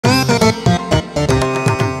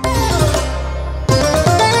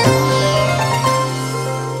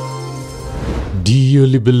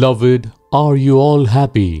Dearly beloved, are you all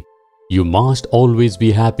happy? You must always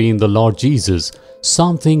be happy in the Lord Jesus.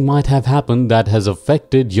 Something might have happened that has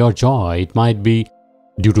affected your joy. It might be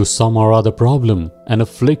due to some or other problem, an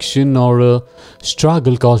affliction or a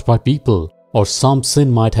struggle caused by people, or some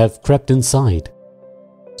sin might have crept inside.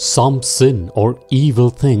 Some sin or evil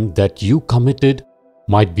thing that you committed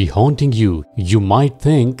might be haunting you. You might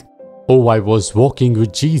think, oh, I was walking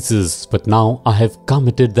with Jesus, but now I have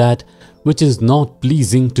committed that which is not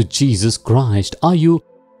pleasing to Jesus Christ. Are you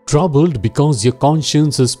troubled because your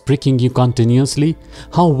conscience is pricking you continuously?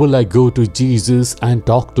 How will I go to Jesus and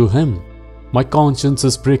talk to Him? My conscience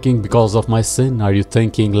is pricking because of my sin. Are you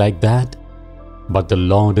thinking like that? But the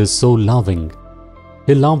Lord is so loving.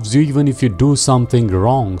 He loves you even if you do something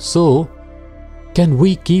wrong. So, can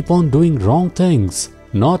we keep on doing wrong things?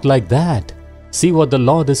 Not like that. See what the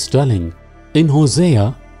Lord is telling. In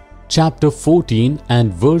Hosea chapter 14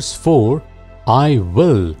 and verse 4, I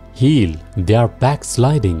will heal their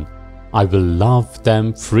backsliding. I will love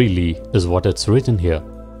them freely, is what it's written here.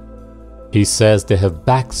 He says they have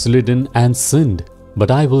backslidden and sinned,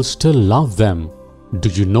 but I will still love them. Do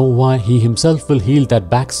you know why? He Himself will heal that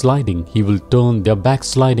backsliding. He will turn their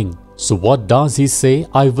backsliding. So what does He say?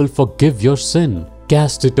 I will forgive your sin,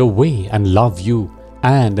 cast it away and love you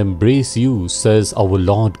and embrace you, says our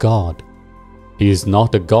Lord God. He is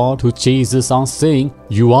not a God who chases us saying,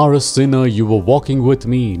 you are a sinner, you were walking with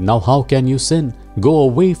me, now how can you sin? Go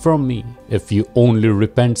away from me. If you only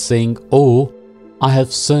repent saying, oh, I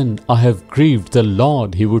have sinned, I have grieved the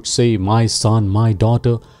Lord, He would say, my son, my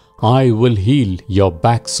daughter, I will heal your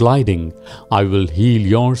backsliding. I will heal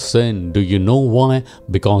your sin. Do you know why?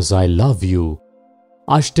 Because I love you.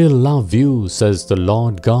 I still love you, says the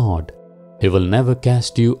Lord God. He will never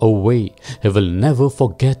cast you away. He will never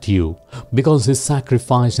forget you, because He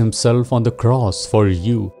sacrificed Himself on the cross for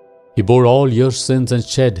you. He bore all your sins and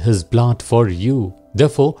shed His blood for you.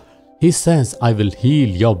 Therefore, He says, I will heal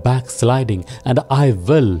your backsliding and I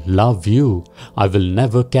will love you. I will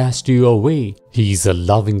never cast you away. He is a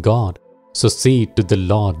loving God. So say to the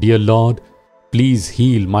Lord, dear Lord, please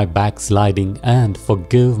heal my backsliding and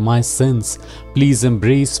forgive my sins. Please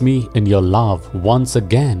embrace me in your love once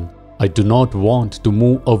again. I do not want to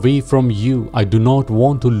move away from you. I do not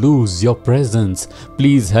want to lose your presence.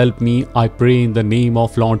 Please help me, I pray in the name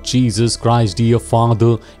of Lord Jesus Christ, dear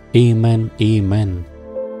Father. Amen. Amen.